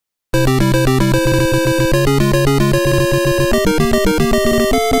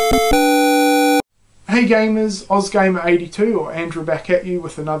gamers, OzGamer82 or Andrew back at you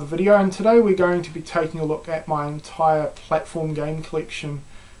with another video, and today we're going to be taking a look at my entire platform game collection.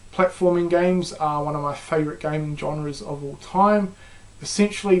 Platforming games are one of my favourite gaming genres of all time.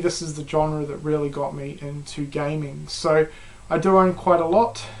 Essentially this is the genre that really got me into gaming, so I do own quite a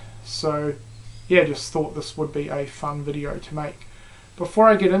lot, so yeah, just thought this would be a fun video to make. Before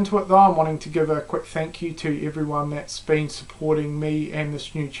I get into it though, I'm wanting to give a quick thank you to everyone that's been supporting me and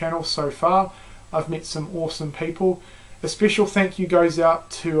this new channel so far. I've met some awesome people. A special thank you goes out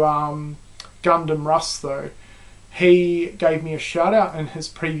to Gundam Russ though. He gave me a shout out in his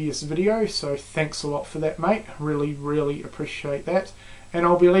previous video, so thanks a lot for that, mate. Really appreciate that. And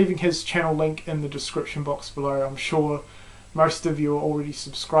I'll be leaving his channel link in the description box below. I'm sure most of you are already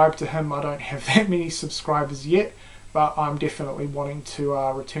subscribed to him. I don't have that many subscribers yet, but I'm definitely wanting to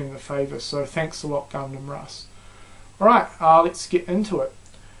return the favour, so thanks a lot, Gundam Russ. Alright, let's get into it.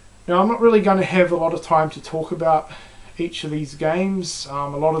 Now I'm not really going to have a lot of time to talk about each of these games. A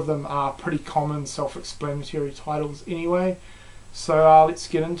lot of them are pretty common, self-explanatory titles anyway, so let's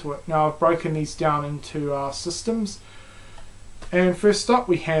get into it. Now I've broken these down into systems, and first up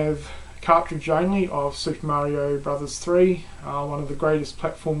we have cartridge only of Super Mario Bros. 3, one of the greatest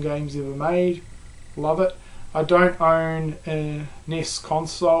platform games ever made. Love it. I don't own a NES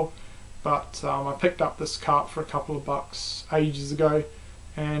console, but I picked up this cart for a couple of bucks ages ago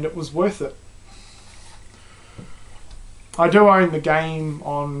and it was worth it. I do own the game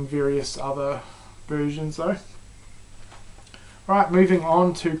on various other versions though. Alright, moving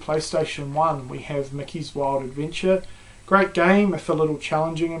on to PlayStation 1, we have Mickey's Wild Adventure. Great game, if a little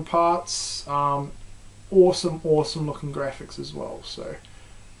challenging in parts. Awesome looking graphics as well, so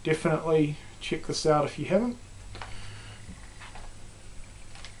definitely check this out if you haven't.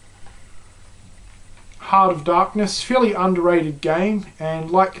 Heart of Darkness, fairly underrated game,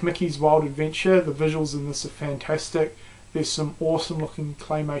 and like Mickey's Wild Adventure, the visuals in this are fantastic. There's some awesome looking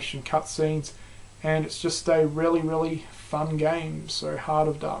claymation cutscenes, and it's just a really fun game, so Heart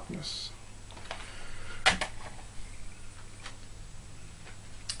of Darkness.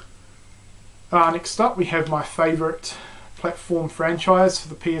 Next up we have my favourite platform franchise for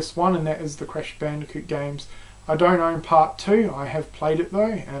the PS1, and that is the Crash Bandicoot games. I don't own part 2, I have played it though,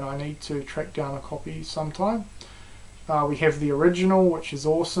 and I need to track down a copy sometime. We have the original, which is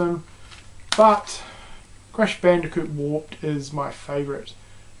awesome, but Crash Bandicoot Warped is my favourite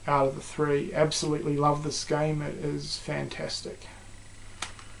out of the three. Absolutely love this game, it is fantastic.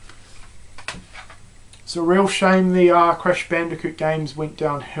 It's a real shame the Crash Bandicoot games went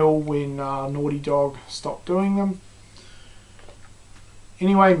downhill when Naughty Dog stopped doing them.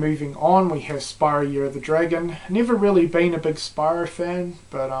 Anyway, moving on, we have Spyro Year of the Dragon. Never really been a big Spyro fan,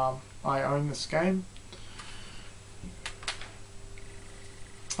 but I own this game.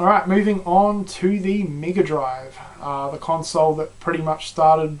 Alright, moving on to the Mega Drive, the console that pretty much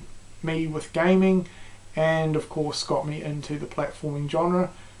started me with gaming and of course got me into the platforming genre.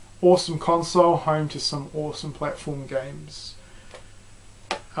 Awesome console, home to some awesome platform games.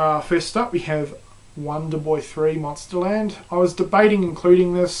 First up we have Wonder Boy 3 Monsterland. I was debating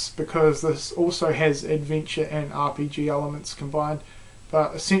including this because this also has adventure and RPG elements combined,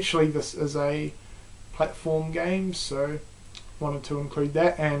 but essentially this is a platform game, so wanted to include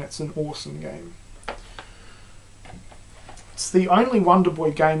that, and it's an awesome game. It's the only Wonder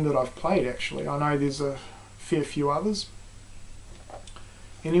Boy game that I've played actually. I know there's a fair few others.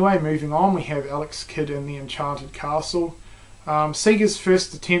 Anyway, moving on, we have Alex Kidd in the Enchanted Castle. Sega's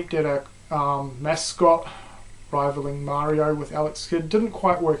first attempt at a mascot rivaling Mario with Alex Kidd didn't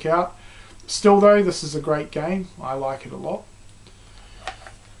quite work out. Still though, this is a great game. I like it a lot.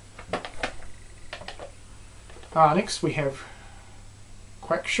 Next we have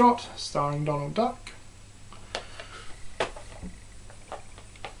Quackshot starring Donald Duck.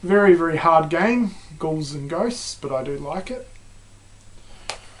 Very hard game, ghouls and ghosts, but I do like it.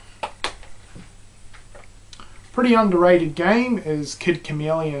 Pretty underrated game is Kid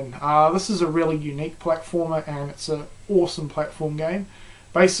Chameleon. This is a really unique platformer and it's an awesome platform game.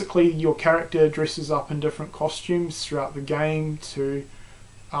 Basically your character dresses up in different costumes throughout the game to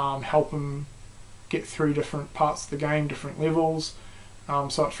help him get through different parts of the game, different levels.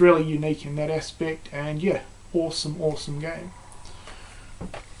 So it's really unique in that aspect, and yeah, awesome game.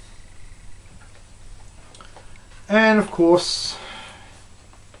 And of course,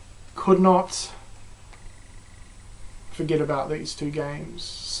 could not forget about these two games,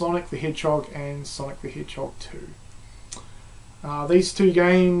 Sonic the Hedgehog and Sonic the Hedgehog 2. These two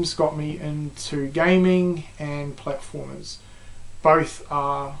games got me into gaming and platformers. Both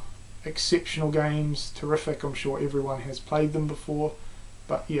are exceptional games, terrific. I'm sure everyone has played them before,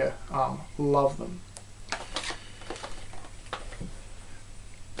 but yeah, love them.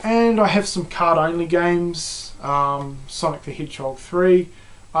 And I have some card-only games. Sonic the Hedgehog 3.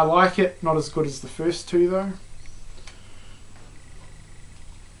 I like it, not as good as the first two though.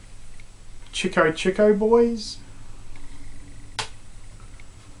 Chico Chico Boys.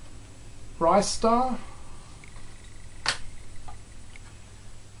 Rystar.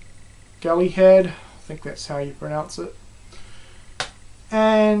 Gallyhead, I think that's how you pronounce it.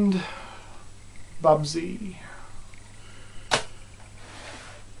 And Bubsy.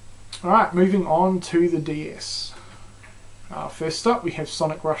 Alright, moving on to the DS. First up we have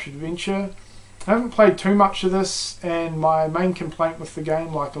Sonic Rush Adventure. I haven't played too much of this, and my main complaint with the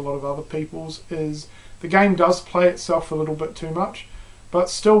game, like a lot of other people's, is the game does play itself a little bit too much. But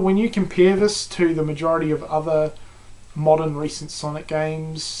still, when you compare this to the majority of other modern recent Sonic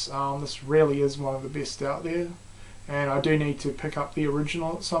games, this really is one of the best out there, and I do need to pick up the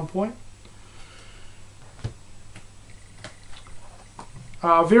original at some point.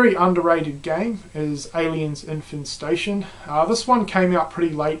 A very underrated game is Aliens Infestation. This one came out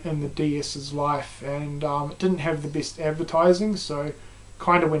pretty late in the DS's life, and it didn't have the best advertising, so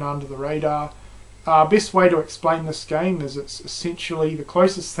kind of went under the radar. Best way to explain this game is it's essentially the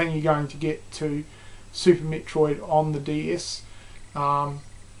closest thing you're going to get to Super Metroid on the DS.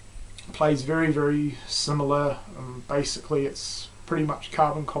 Plays very, very similar. Basically it's pretty much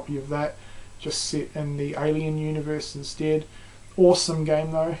carbon copy of that, just set in the Alien universe instead. Awesome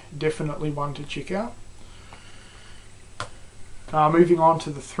game though, definitely one to check out. Moving on to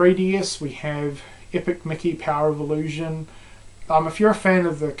the 3DS, we have Epic Mickey Power of Illusion. If you're a fan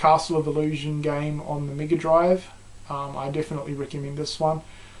of the Castle of Illusion game on the Mega Drive, I definitely recommend this one.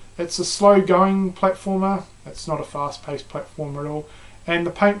 It's a slow going platformer, it's not a fast paced platformer at all, and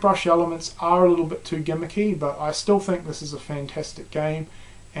the paintbrush elements are a little bit too gimmicky, but I still think this is a fantastic game,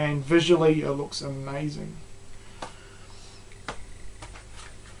 and visually it looks amazing.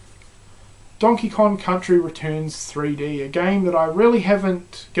 Donkey Kong Country Returns 3D, a game that I really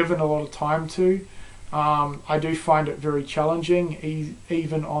haven't given a lot of time to. I do find it very challenging,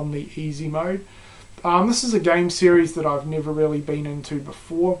 even on the easy mode. This is a game series that I've never really been into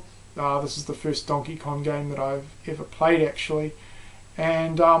before. This is the first Donkey Kong game that I've ever played actually,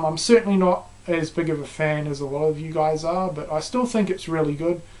 and I'm certainly not as big of a fan as a lot of you guys are, but I still think it's really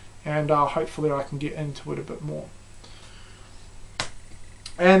good, and hopefully I can get into it a bit more.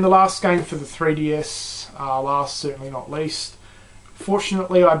 And the last game for the 3DS, last certainly not least.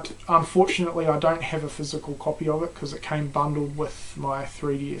 Unfortunately, I don't have a physical copy of it because it came bundled with my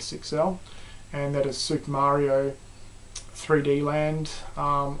 3DS XL, and that is Super Mario 3D Land.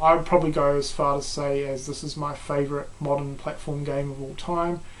 I would probably go as far to say as this is my favourite modern platform game of all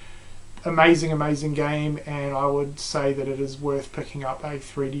time. Amazing, amazing game, and I would say that it is worth picking up a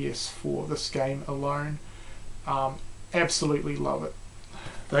 3DS for this game alone. Absolutely love it.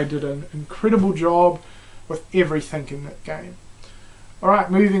 They did an incredible job with everything in that game.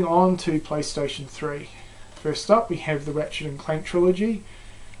 Alright, moving on to PlayStation 3. First up we have the Ratchet & Clank trilogy.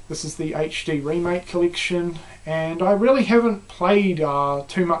 This is the HD Remake collection, and I really haven't played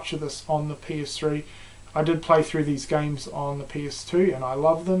too much of this on the PS3. I did play through these games on the PS2 and I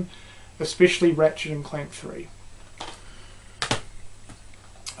love them, especially Ratchet & Clank 3.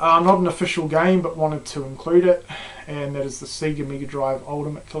 Not an official game, but wanted to include it, and that is the Sega Mega Drive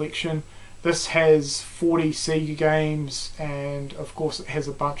Ultimate Collection. This has 40 Sega games, and of course it has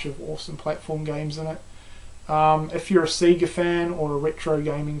a bunch of awesome platform games in it. If you're a Sega fan or a retro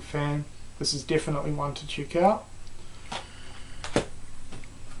gaming fan, this is definitely one to check out.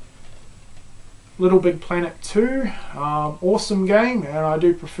 Little Big Planet 2, awesome game, and I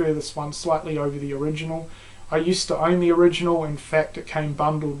do prefer this one slightly over the original. I used to own the original. In fact, it came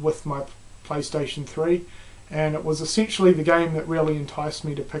bundled with my PlayStation 3, and it was essentially the game that really enticed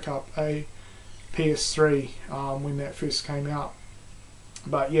me to pick up a PS3 when that first came out.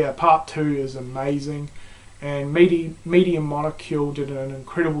 But yeah, part 2 is amazing, and Medium Molecule did an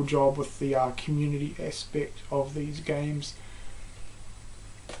incredible job with the community aspect of these games.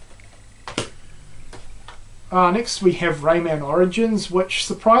 Next we have Rayman Origins, which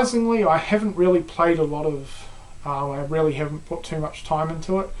surprisingly I haven't really played a lot of. I really haven't put too much time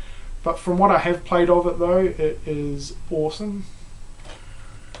into it, but from what I have played of it though, it is awesome.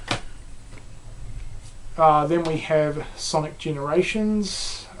 Then we have Sonic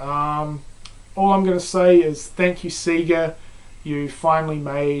Generations. All I'm going to say is thank you Sega, you finally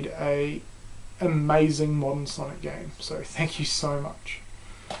made an amazing modern Sonic game, so thank you so much.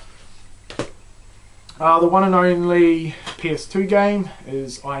 The one and only PS2 game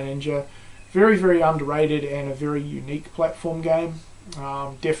is iNinja. Very, very underrated and a very unique platform game.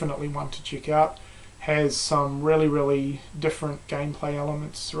 Definitely one to check out. has some really different gameplay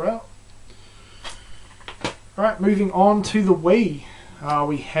elements throughout. Alright, moving on to the Wii.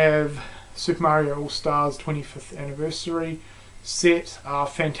 We have Super Mario All-Stars 25th Anniversary set.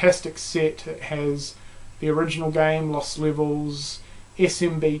 Fantastic set. It has the original game, Lost Levels,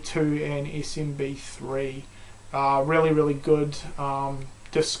 SMB2 and SMB3. Really good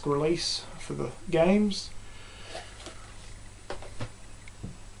disc release for the games.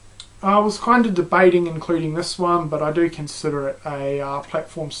 I was kind of debating including this one, but I do consider it a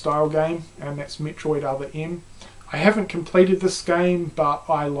platform style game, and that's Metroid Other M. I haven't completed this game, but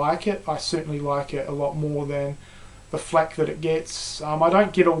I like it. I certainly like it a lot more than the flack that it gets. I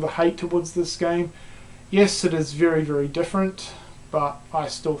don't get all the hate towards this game. Yes, it is very different, but I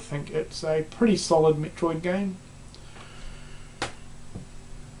still think it's a pretty solid Metroid game.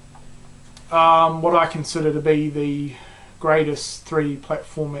 What I consider to be the greatest 3D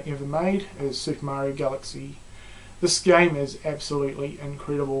platformer ever made is Super Mario Galaxy. This game is absolutely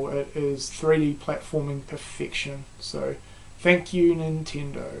incredible. It is 3D platforming perfection. So thank you,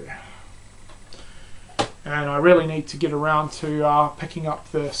 Nintendo. And I really need to get around to picking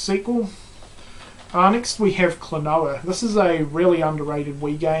up the sequel. Next we have Klonoa. This is a really underrated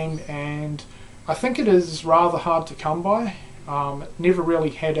Wii game, and I think it is rather hard to come by. It never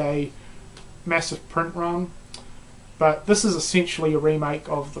really had a massive print run, but this is essentially a remake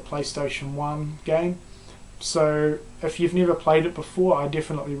of the PlayStation 1 game. So if you've never played it before, I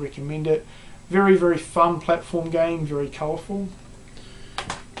definitely recommend it. Very fun platform game, very colourful.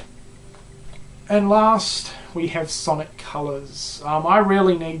 And last we have Sonic Colors. I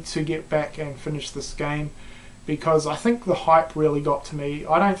really need to get back and finish this game because I think the hype really got to me.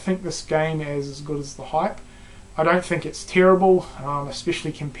 I don't think this game is as good as the hype. I don't think it's terrible,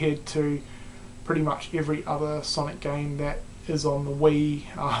 especially compared to pretty much every other Sonic game that is on the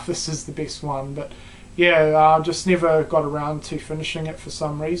Wii. This is the best one, but yeah, just never got around to finishing it for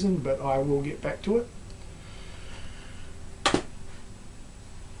some reason, but I will get back to it.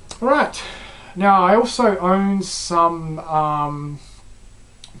 Alright, now I also own some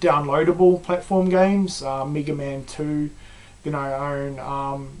downloadable platform games, Mega Man 2, then I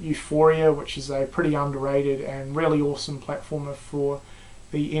own Euphoria, which is a pretty underrated and really awesome platformer for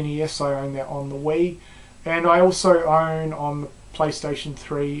the NES. I own that on the Wii, and I also own on the PlayStation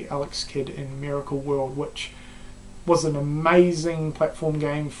 3 Alex Kidd in Miracle World, which was an amazing platform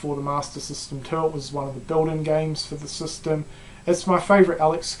game for the Master System too. It was one of the built-in games for the system. It's my favourite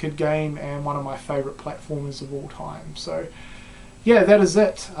Alex Kidd game and one of my favourite platformers of all time. So yeah, that is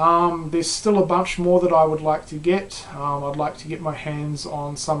it. There's still a bunch more that I would like to get. I'd like to get my hands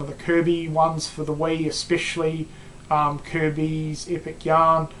on some of the Kirby ones for the Wii, especially Kirby's Epic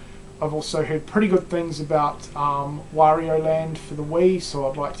Yarn. I've also heard pretty good things about Wario Land for the Wii, so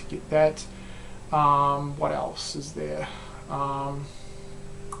I'd like to get that. What else is there?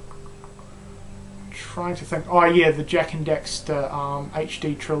 Trying to think. Oh yeah, the Jak and Daxter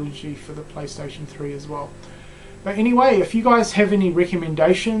HD trilogy for the PlayStation 3 as well. But anyway, if you guys have any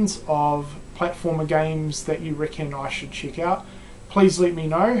recommendations of platformer games that you reckon I should check out, please let me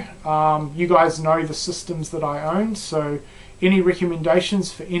know. You guys know the systems that I own, so any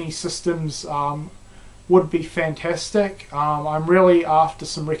recommendations for any systems would be fantastic. I'm really after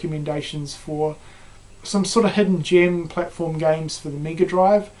some recommendations for some sort of hidden gem platform games for the Mega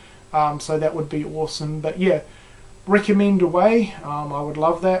Drive, so that would be awesome. But yeah, recommend away. I would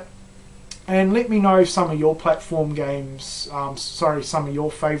love that. And let me know some of your platform games, some of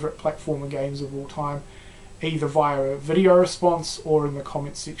your favourite platformer games of all time, either via a video response or in the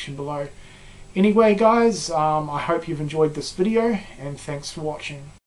comments section below. Anyway guys, I hope you've enjoyed this video, and thanks for watching.